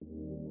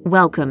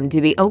Welcome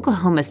to the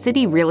Oklahoma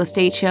City Real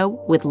Estate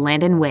Show with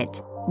Landon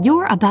Witt.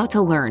 You're about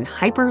to learn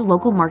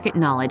hyper-local market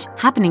knowledge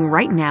happening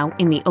right now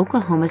in the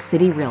Oklahoma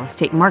City real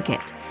estate market.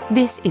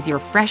 This is your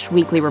fresh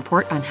weekly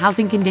report on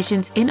housing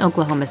conditions in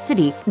Oklahoma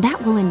City that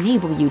will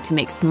enable you to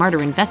make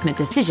smarter investment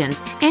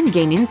decisions and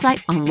gain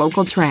insight on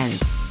local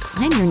trends.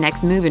 Plan your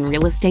next move in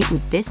real estate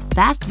with this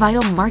fast,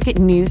 vital market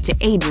news to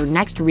aid your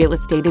next real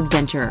estate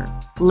adventure.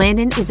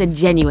 Landon is a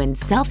genuine,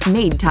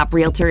 self-made top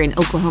realtor in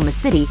Oklahoma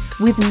City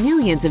with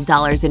millions of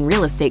dollars in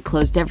real estate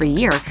closed every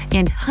year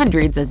and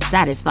hundreds of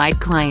satisfied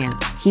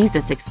clients. He's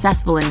a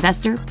successful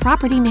investor,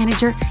 property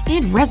manager,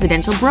 and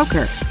residential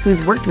broker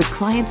who's worked with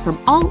clients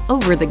from all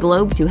over the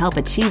globe to help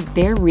achieve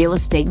their real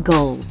estate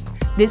goals.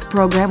 This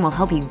program will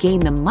help you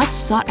gain the much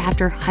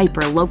sought-after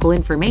hyper-local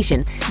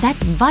information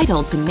that's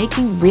vital to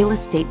making real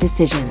estate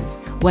decisions.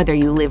 Whether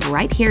you live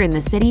right here in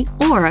the city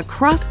or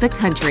across the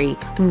country,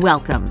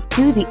 welcome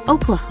to the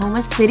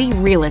Oklahoma City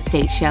Real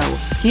Estate Show.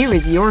 Here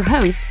is your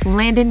host,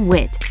 Landon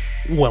Witt.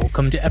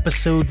 Welcome to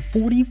episode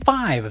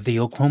 45 of the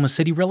Oklahoma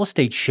City Real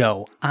Estate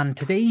Show. On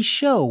today's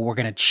show, we're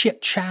going to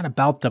chit-chat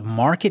about the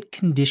market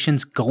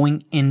conditions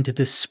going into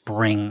the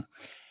spring.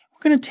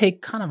 We're going to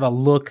take kind of a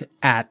look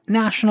at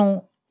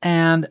national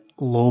and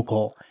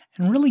local,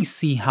 and really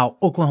see how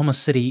Oklahoma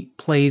City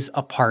plays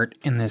a part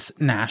in this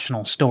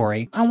national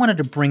story. I wanted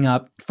to bring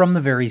up from the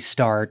very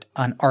start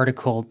an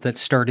article that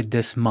started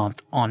this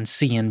month on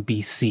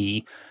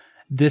CNBC.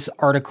 This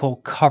article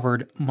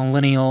covered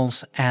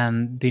millennials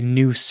and the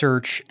new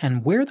search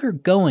and where they're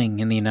going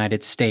in the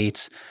United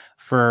States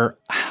for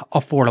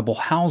affordable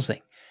housing.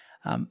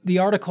 The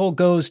article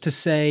goes to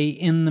say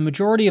in the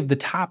majority of the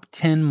top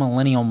 10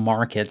 millennial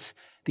markets,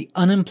 the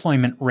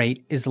unemployment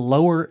rate is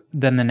lower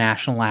than the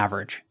national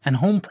average, and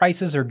home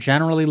prices are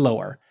generally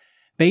lower.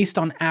 Based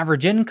on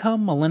average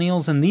income,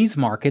 millennials in these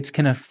markets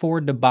can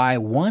afford to buy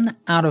 1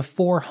 out of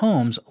 4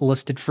 homes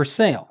listed for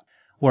sale,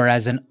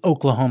 whereas in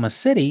Oklahoma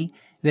City,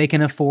 they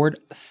can afford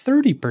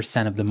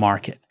 30% of the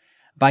market.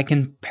 By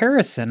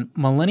comparison,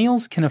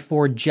 millennials can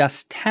afford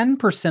just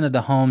 10% of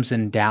the homes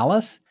in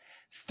Dallas,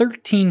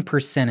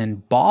 13% in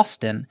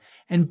Boston,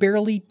 and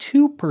barely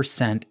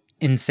 2%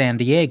 in San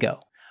Diego.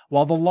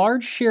 While the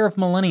large share of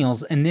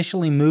millennials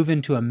initially move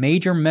into a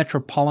major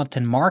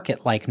metropolitan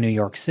market like New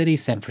York City,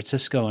 San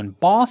Francisco, and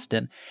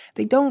Boston,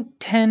 they don't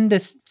tend to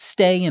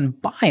stay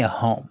and buy a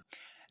home.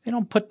 They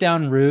don't put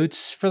down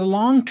roots for the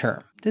long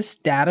term. This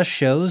data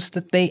shows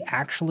that they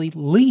actually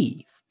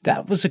leave.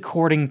 That was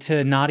according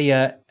to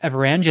Nadia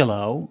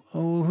Evarangelo,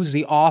 who's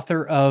the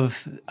author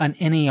of an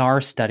NAR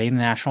study, the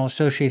National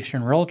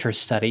Association of Realtors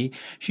study.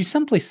 She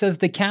simply says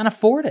they can't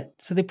afford it,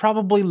 so they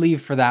probably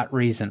leave for that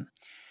reason.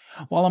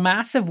 While a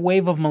massive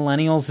wave of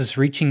millennials is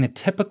reaching the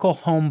typical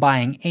home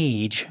buying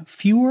age,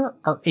 fewer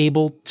are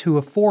able to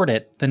afford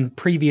it than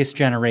previous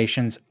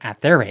generations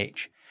at their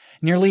age.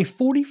 Nearly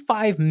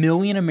 45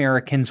 million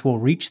Americans will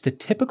reach the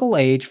typical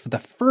age for the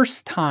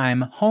first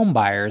time home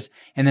buyers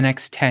in the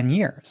next 10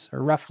 years,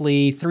 or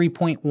roughly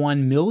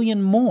 3.1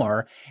 million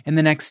more in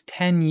the next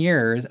 10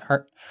 years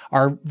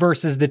are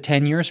versus the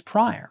 10 years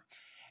prior.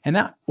 And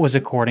that was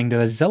according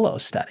to a Zillow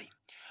study.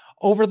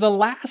 Over the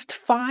last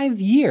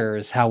 5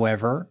 years,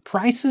 however,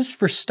 prices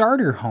for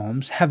starter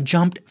homes have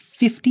jumped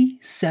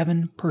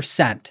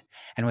 57%.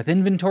 And with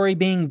inventory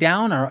being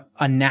down a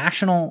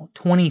national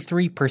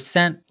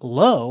 23%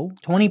 low,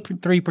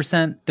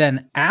 23%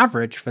 than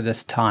average for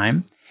this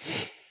time,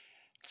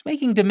 it's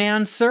making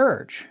demand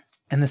surge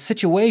and the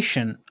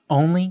situation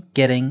only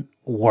getting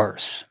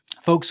worse.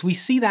 Folks, we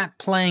see that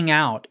playing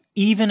out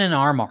even in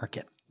our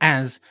market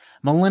as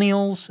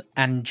millennials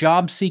and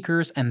job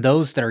seekers and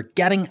those that are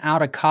getting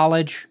out of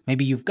college,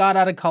 maybe you've got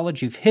out of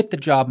college, you've hit the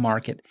job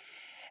market,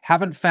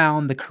 haven't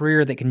found the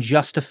career that can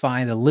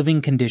justify the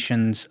living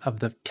conditions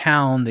of the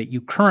town that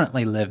you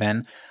currently live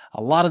in.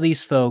 A lot of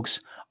these folks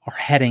are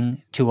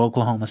heading to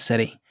Oklahoma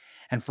City,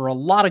 and for a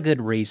lot of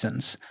good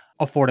reasons.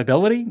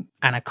 Affordability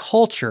and a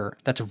culture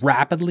that's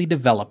rapidly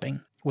developing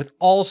with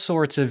all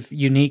sorts of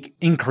unique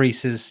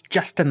increases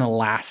just in the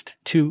last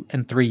 2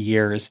 and 3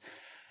 years.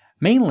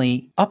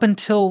 Mainly, up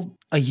until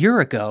a year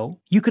ago,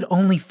 you could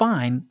only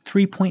find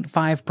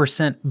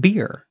 3.5%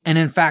 beer. And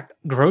in fact,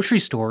 grocery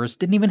stores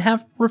didn't even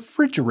have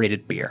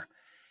refrigerated beer.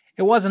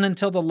 It wasn't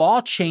until the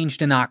law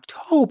changed in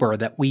October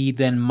that we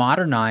then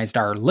modernized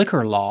our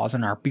liquor laws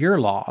and our beer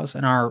laws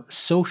and our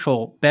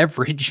social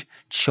beverage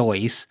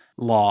choice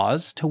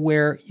laws to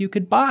where you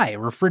could buy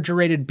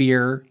refrigerated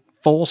beer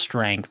full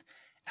strength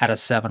at a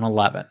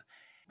 7-Eleven.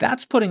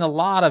 That's putting a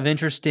lot of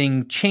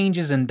interesting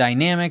changes and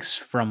dynamics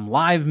from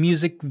live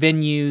music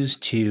venues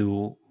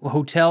to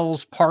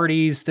hotels,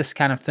 parties, this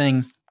kind of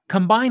thing.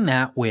 Combine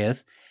that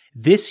with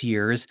this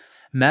year's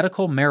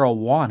medical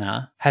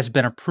marijuana has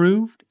been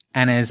approved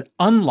and is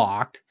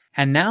unlocked,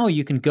 and now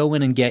you can go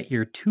in and get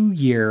your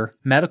 2-year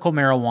medical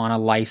marijuana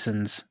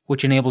license,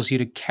 which enables you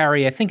to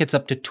carry, I think it's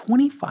up to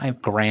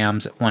 25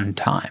 grams at one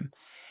time.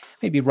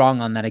 May be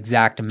wrong on that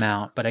exact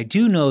amount, but I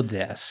do know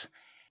this.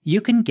 You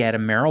can get a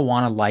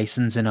marijuana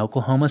license in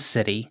Oklahoma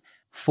City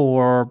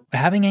for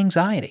having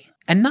anxiety.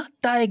 and not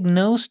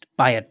diagnosed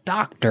by a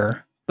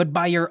doctor, but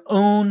by your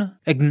own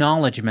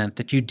acknowledgement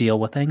that you deal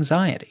with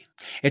anxiety.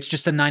 It's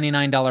just a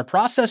 $99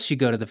 process. You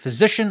go to the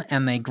physician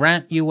and they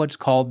grant you what's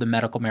called the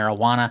medical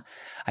marijuana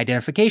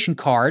identification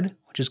card,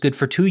 which is good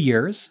for 2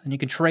 years. And you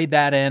can trade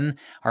that in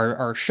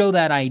or show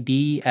that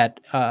ID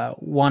at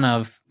one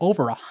of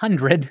over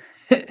 100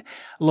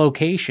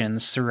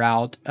 locations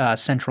throughout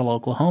central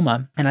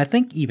Oklahoma. And I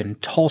think even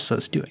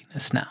Tulsa's doing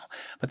this now.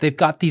 But they've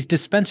got these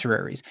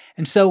dispensaries.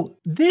 And so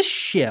this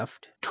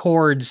shift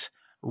towards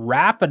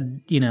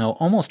rapid,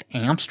 almost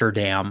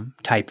Amsterdam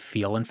type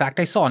feel. In fact,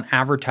 I saw an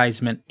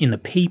advertisement in the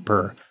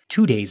paper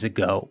 2 days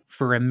ago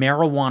for a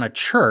marijuana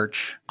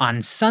church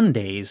on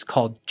Sundays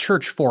called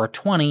Church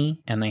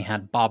 420, and they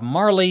had Bob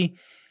Marley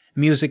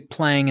music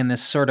playing in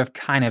this sort of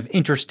kind of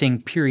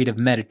interesting period of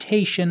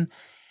meditation.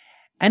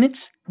 And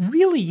it's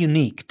really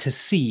unique to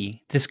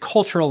see this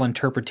cultural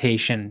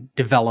interpretation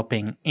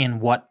developing in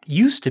what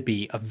used to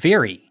be a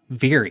very,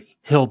 very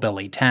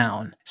hillbilly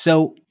town.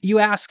 So you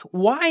ask,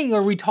 why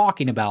are we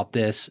talking about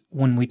this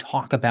when we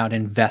talk about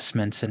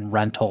investments and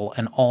rental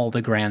and all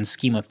the grand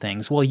scheme of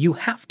things? Well, you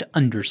have to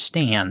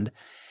understand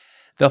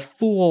the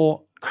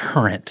full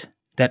current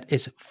that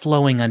is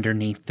flowing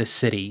underneath the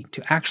city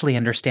to actually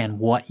understand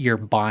what you're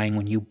buying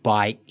when you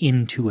buy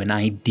into an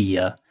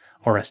idea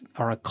or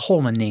a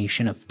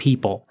culmination of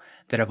people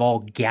that have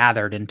all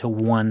gathered into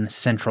one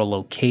central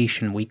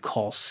location we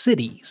call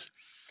cities.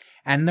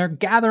 And they're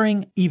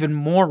gathering even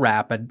more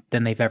rapid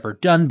than they've ever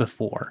done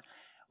before.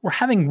 We're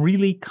having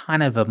really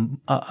kind of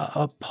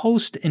a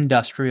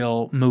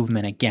post-industrial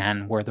movement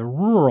again, where the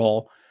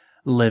rural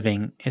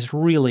living is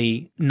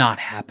really not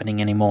happening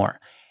anymore.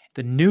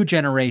 The new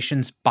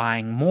generation's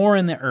buying more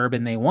in the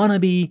urban. They want to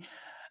be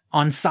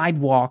on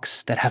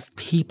sidewalks that have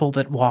people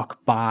that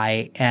walk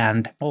by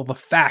and all the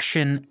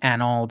fashion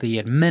and all the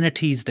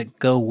amenities that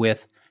go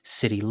with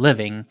city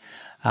living.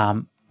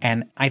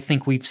 And I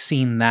think we've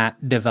seen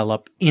that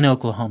develop in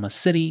Oklahoma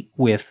City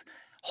with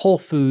Whole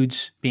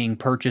Foods being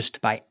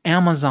purchased by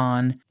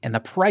Amazon and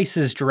the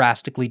prices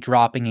drastically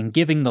dropping and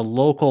giving the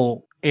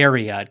local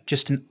area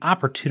just an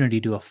opportunity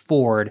to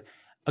afford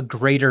a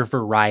greater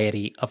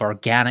variety of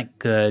organic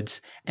goods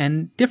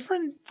and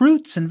different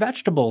fruits and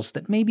vegetables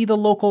that maybe the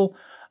local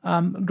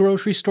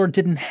grocery store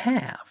didn't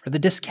have, or the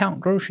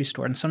discount grocery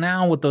store. And so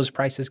now with those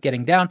prices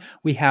getting down,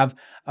 we have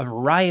a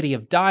variety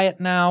of diet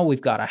now. We've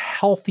got a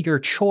healthier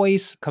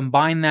choice.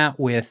 Combine that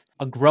with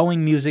a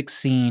growing music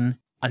scene,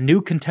 a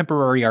new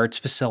contemporary arts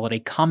facility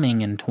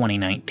coming in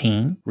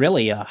 2019,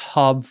 really a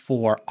hub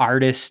for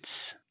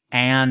artists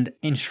and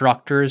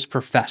instructors,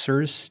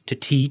 professors to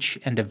teach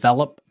and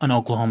develop an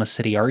Oklahoma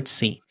City art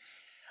scene.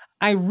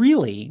 I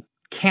really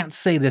can't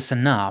say this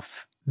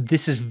enough.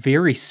 This is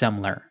very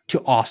similar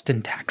to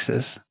Austin,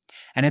 Texas,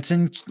 and it's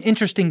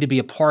interesting to be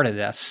a part of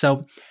this.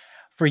 So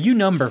for you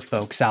number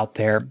folks out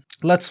there,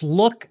 let's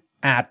look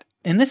at,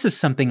 and this is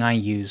something I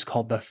use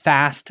called the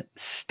Fast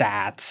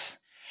Stats,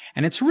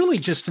 and it's really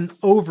just an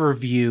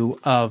overview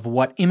of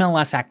what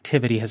MLS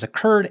activity has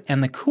occurred.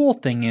 And the cool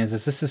thing is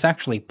this is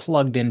actually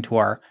plugged into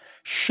our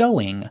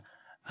showing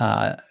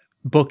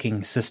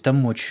booking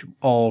system, which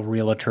all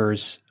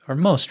realtors or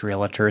most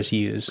realtors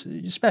use,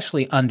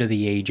 especially under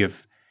the age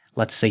of,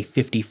 let's say,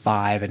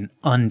 55 and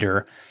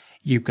under.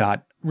 You've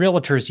got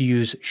realtors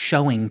use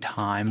Showing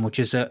Time, which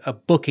is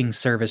a booking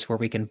service where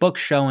we can book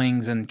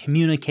showings and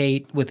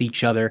communicate with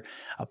each other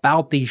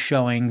about these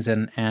showings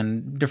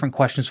and different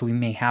questions we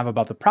may have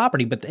about the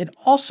property. But it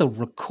also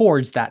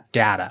records that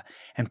data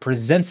and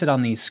presents it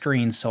on these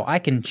screens so I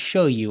can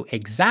show you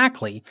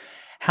exactly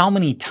how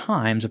many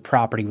times a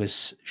property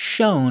was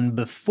shown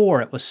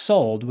before it was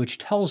sold, which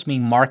tells me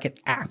market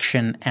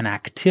action and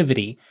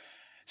activity.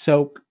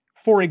 So,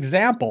 for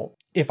example,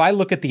 if I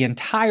look at the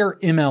entire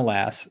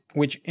MLS,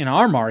 which in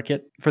our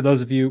market, for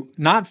those of you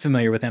not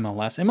familiar with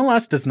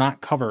MLS does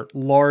not cover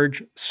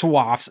large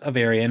swaths of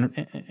area.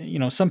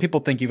 And, some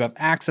people think you have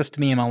access to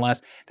the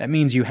MLS. That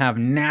means you have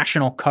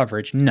national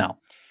coverage. No,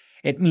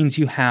 it means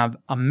you have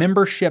a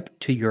membership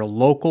to your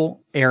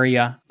local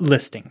area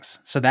listings.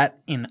 So that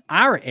in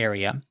our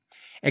area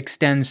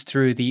extends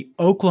through the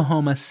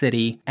Oklahoma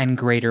City and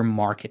greater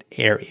market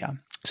area.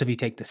 So if you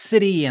take the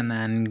city and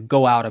then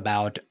go out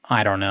about,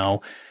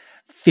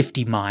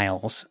 50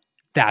 miles,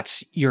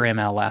 that's your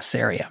MLS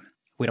area.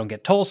 We don't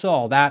get Tulsa,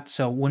 all that.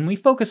 So when we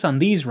focus on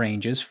these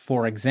ranges,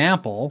 for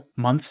example,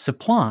 month's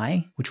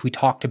supply, which we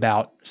talked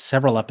about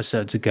several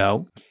episodes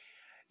ago,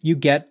 you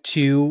get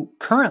to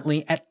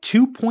currently at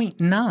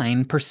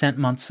 2.9%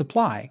 month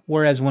supply.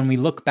 Whereas when we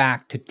look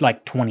back to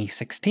like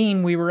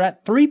 2016, we were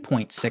at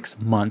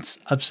 3.6 months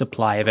of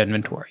supply of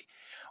inventory.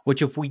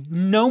 Which if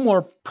no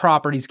more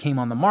properties came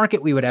on the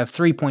market, we would have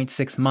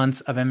 3.6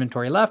 months of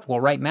inventory left. Well,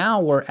 right now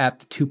we're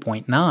at the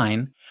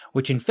 2.9,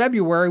 which in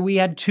February we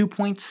had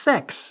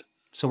 2.6.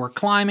 So we're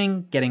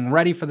climbing, getting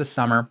ready for the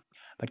summer.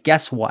 But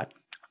guess what?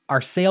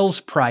 Our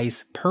sales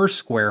price per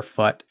square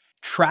foot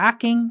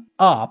tracking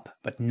up,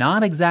 but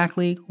not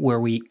exactly where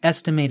we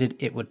estimated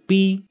it would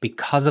be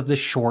because of the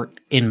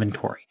short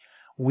inventory.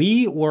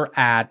 We were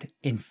at,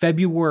 in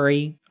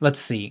February,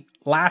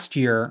 last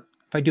year,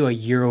 if I do a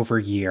year over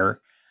year,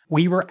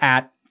 we were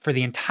at, for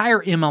the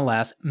entire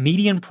MLS,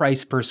 median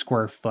price per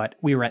square foot,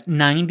 we were at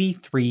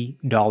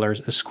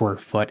 $93 a square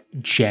foot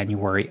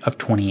January of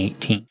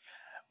 2018.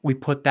 We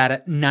put that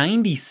at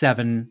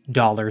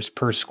 $97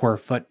 per square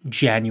foot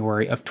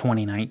January of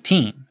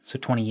 2019. So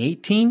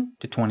 2018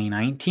 to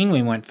 2019,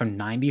 we went from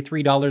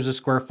 $93 a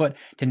square foot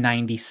to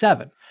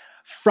 $97.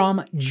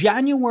 From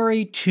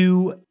January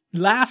to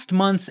last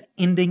month's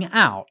ending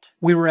out,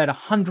 we were at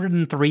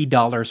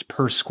 $103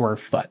 per square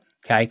foot,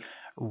 okay?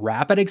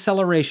 Rapid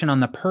acceleration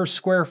on the per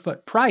square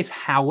foot price.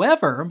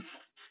 However,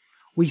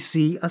 we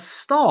see a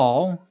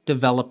stall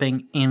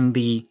developing in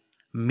the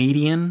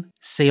median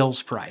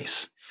sales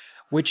price,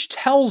 which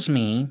tells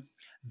me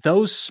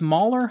those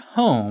smaller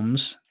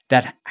homes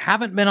that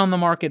haven't been on the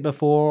market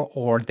before,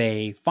 or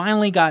they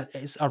finally got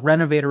a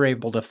renovator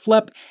able to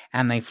flip,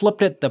 and they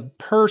flipped it, the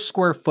per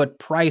square foot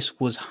price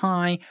was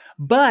high,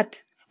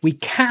 but we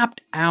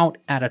capped out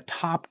at a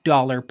top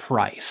dollar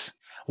price.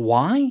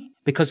 Why?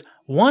 Because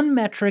one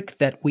metric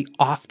that we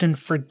often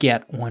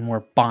forget when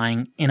we're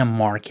buying in a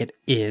market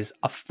is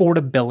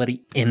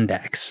affordability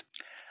index.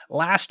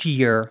 Last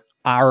year,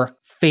 our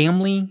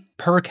family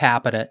per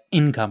capita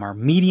income, our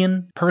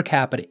median per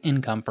capita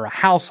income for a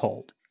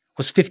household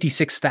was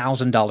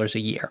 $56,000 a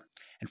year.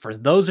 And for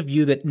those of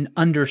you that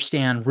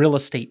understand real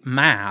estate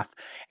math,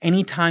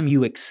 anytime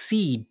you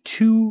exceed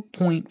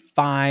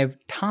 2.5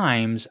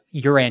 times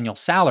your annual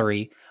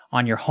salary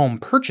on your home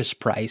purchase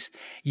price,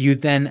 you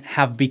then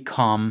have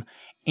become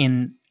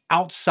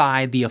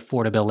outside the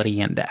affordability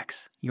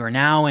index. You are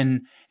now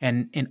in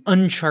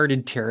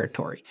uncharted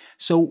territory.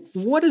 So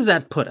what does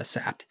that put us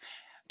at?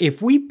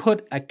 If we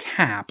put a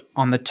cap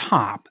on the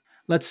top,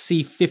 let's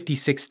see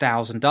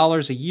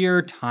 $56,000 a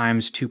year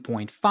times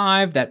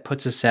 2.5, that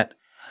puts us at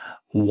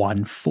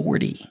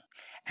 140.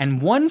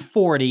 And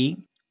 140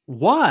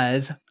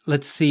 was,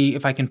 let's see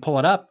if I can pull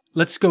it up.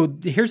 Let's go,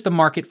 here's the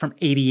market from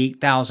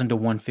 88,000 to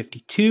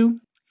 152.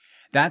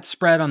 That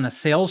spread on the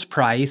sales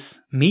price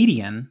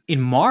median.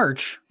 In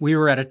March, we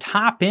were at a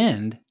top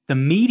end, the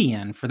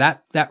median for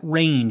that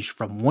range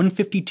from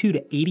 152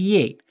 to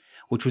 88,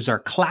 which was our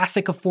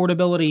classic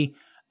affordability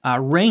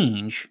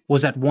range,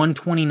 was at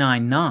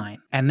 129.9.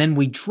 And then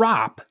we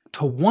drop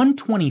to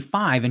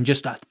 125 in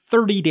just a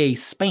 30-day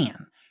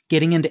span,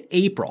 getting into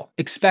April,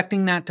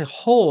 expecting that to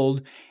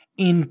hold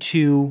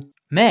into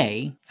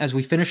May. As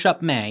we finish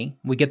up May,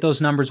 we'll get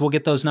those numbers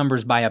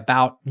by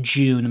about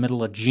June,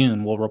 middle of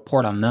June. We'll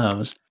report on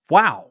those.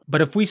 Wow.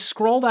 But if we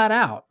scroll that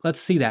out, let's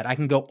see that. I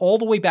can go all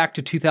the way back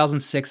to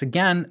 2006.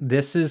 Again,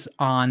 this is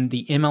on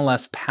the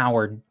MLS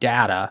powered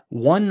data.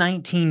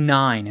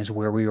 119.9 is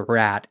where we were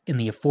at in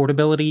the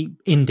affordability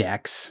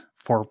index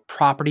for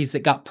properties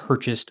that got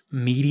purchased.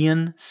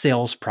 Median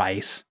sales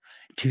price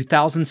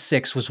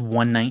 2006 was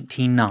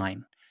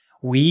 119.9.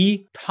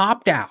 We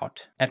topped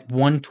out at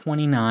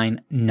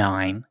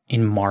 129.9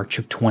 in March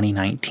of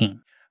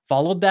 2019.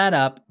 Followed that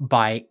up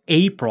by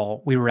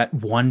April, we were at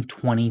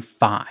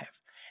 125.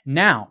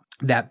 Now,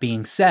 that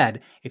being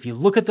said, if you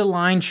look at the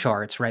line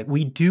charts, right,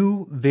 we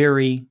do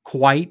vary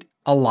quite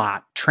a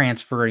lot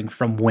transferring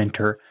from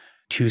winter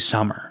to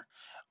summer.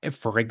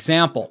 For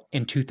example,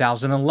 in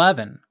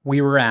 2011, we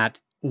were at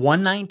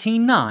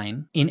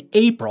 119.9 in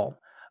April,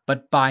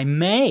 but by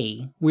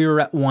May, we were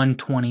at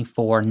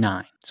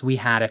 124.9. So we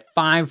had a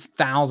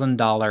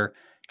 $5,000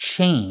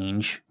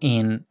 change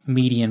in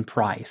median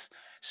price.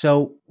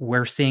 So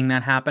we're seeing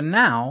that happen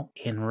now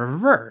in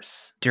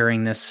reverse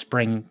during this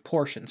spring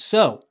portion.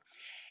 So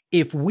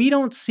if we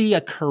don't see a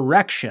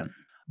correction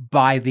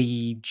by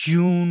the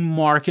June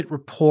market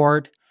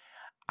report,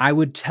 I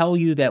would tell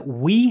you that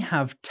we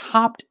have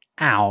topped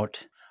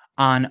out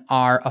on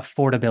our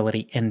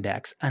affordability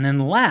index. And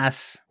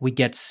unless we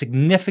get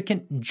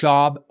significant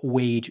job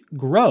wage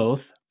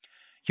growth,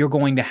 you're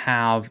going to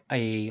have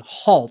a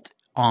halt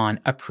on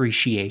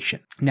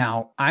appreciation.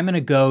 Now, I'm going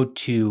to go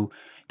to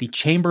the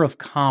Chamber of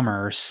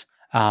Commerce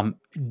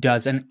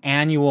does an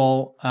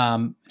annual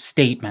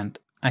statement.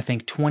 I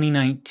think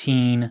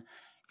 2019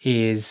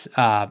 is, if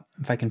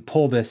I can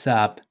pull this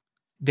up,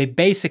 they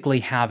basically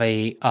have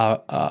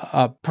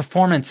a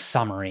performance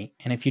summary.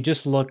 And if you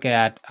just look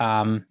at,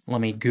 let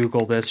me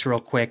Google this real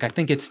quick. I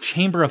think it's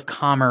Chamber of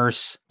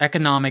Commerce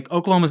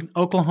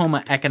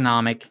Oklahoma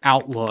Economic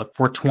Outlook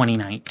for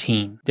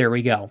 2019. There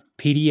we go.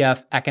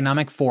 PDF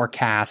Economic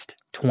Forecast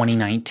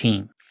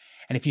 2019.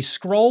 And if you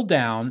scroll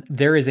down,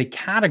 there is a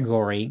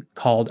category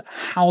called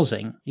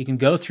housing. You can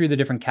go through the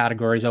different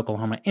categories: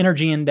 Oklahoma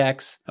Energy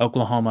Index,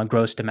 Oklahoma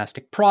Gross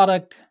Domestic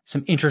Product,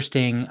 some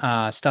interesting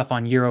stuff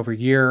on year over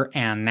year,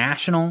 and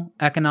national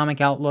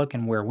economic outlook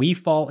and where we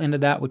fall into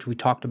that, which we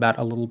talked about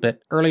a little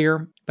bit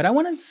earlier. But I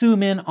want to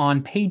zoom in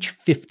on page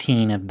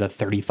 15 of the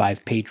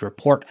 35-page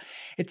report.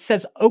 It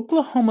says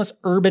Oklahoma's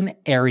urban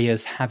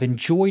areas have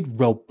enjoyed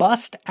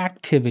robust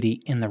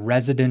activity in the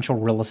residential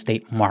real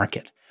estate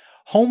market.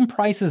 Home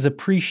prices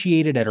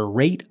appreciated at a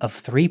rate of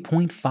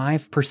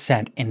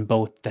 3.5% in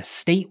both the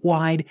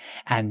statewide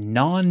and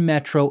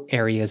non-metro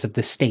areas of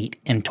the state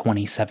in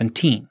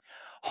 2017.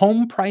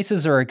 Home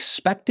prices are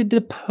expected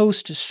to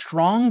post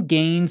strong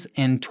gains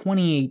in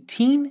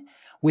 2018,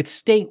 with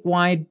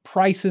statewide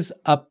prices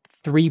up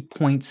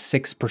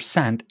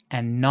 3.6%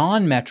 and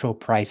non-metro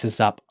prices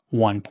up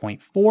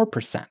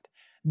 1.4%.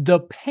 The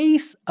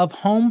pace of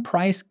home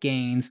price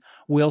gains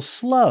will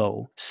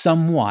slow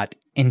somewhat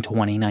in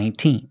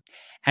 2019.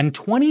 And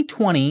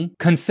 2020,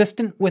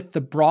 consistent with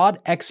the broad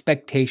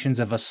expectations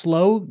of a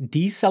slow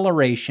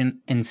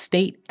deceleration in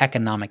state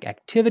economic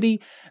activity,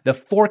 the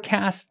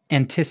forecast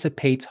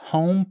anticipates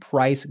home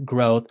price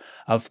growth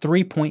of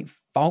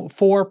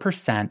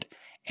 3.4%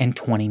 in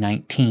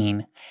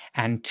 2019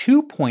 and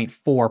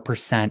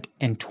 2.4%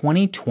 in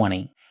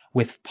 2020,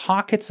 with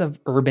pockets of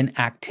urban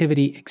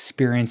activity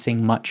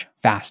experiencing much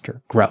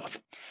faster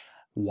growth.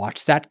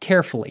 Watch that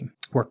carefully.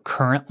 We're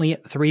currently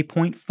at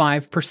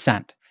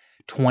 3.5%.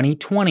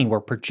 2020, we're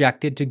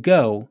projected to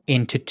go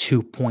into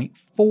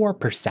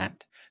 2.4%.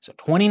 So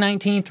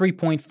 2019,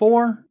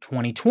 3.4,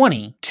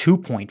 2020,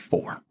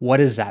 2.4. What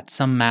is that?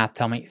 Some math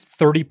tell me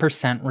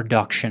 30%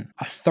 reduction,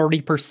 a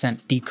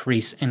 30%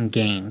 decrease in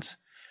gains.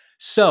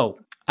 So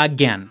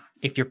again,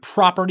 if your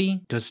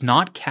property does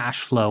not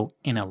cash flow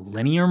in a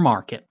linear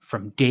market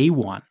from day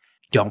one,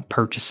 don't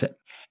purchase it.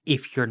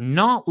 If you're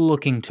not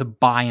looking to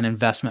buy an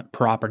investment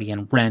property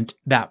and rent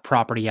that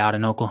property out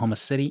in Oklahoma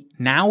City,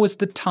 now is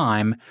the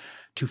time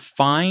to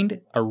find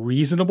a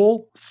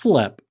reasonable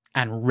flip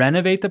and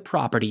renovate the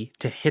property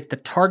to hit the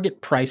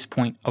target price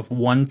point of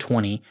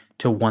 $120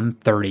 to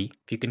 $130.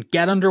 If you can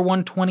get under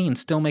 $120 and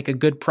still make a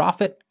good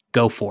profit,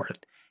 go for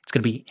it. It's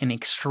going to be in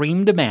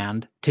extreme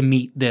demand to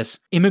meet this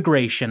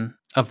immigration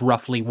of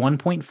roughly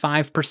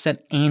 1.5%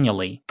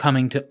 annually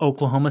coming to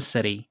Oklahoma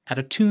City at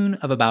a tune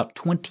of about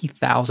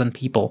 20,000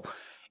 people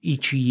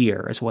each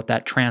year is what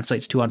that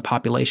translates to on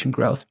population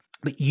growth.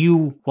 But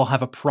you will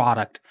have a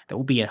product that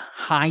will be in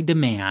high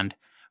demand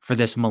for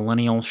this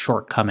millennial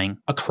shortcoming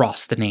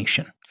across the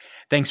nation.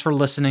 Thanks for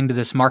listening to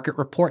this Market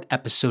Report,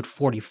 episode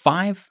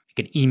 45.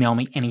 You can email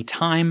me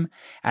anytime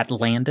at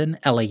Landon,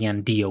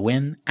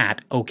 Landon,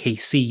 at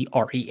okcreal.com.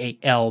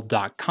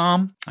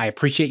 I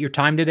appreciate your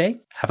time today.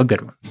 Have a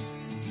good one.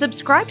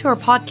 Subscribe to our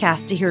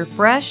podcast to hear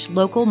fresh,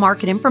 local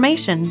market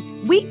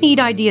information. We need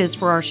ideas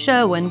for our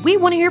show, and we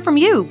want to hear from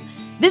you.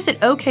 Visit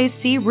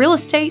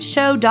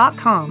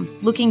okcrealestateshow.com.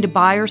 Looking to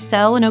buy or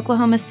sell in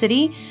Oklahoma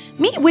City?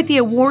 Meet with the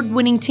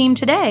award-winning team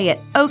today at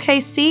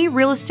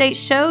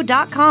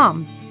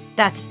okcrealestateshow.com.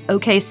 That's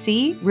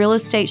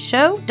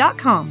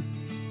okcrealestateshow.com.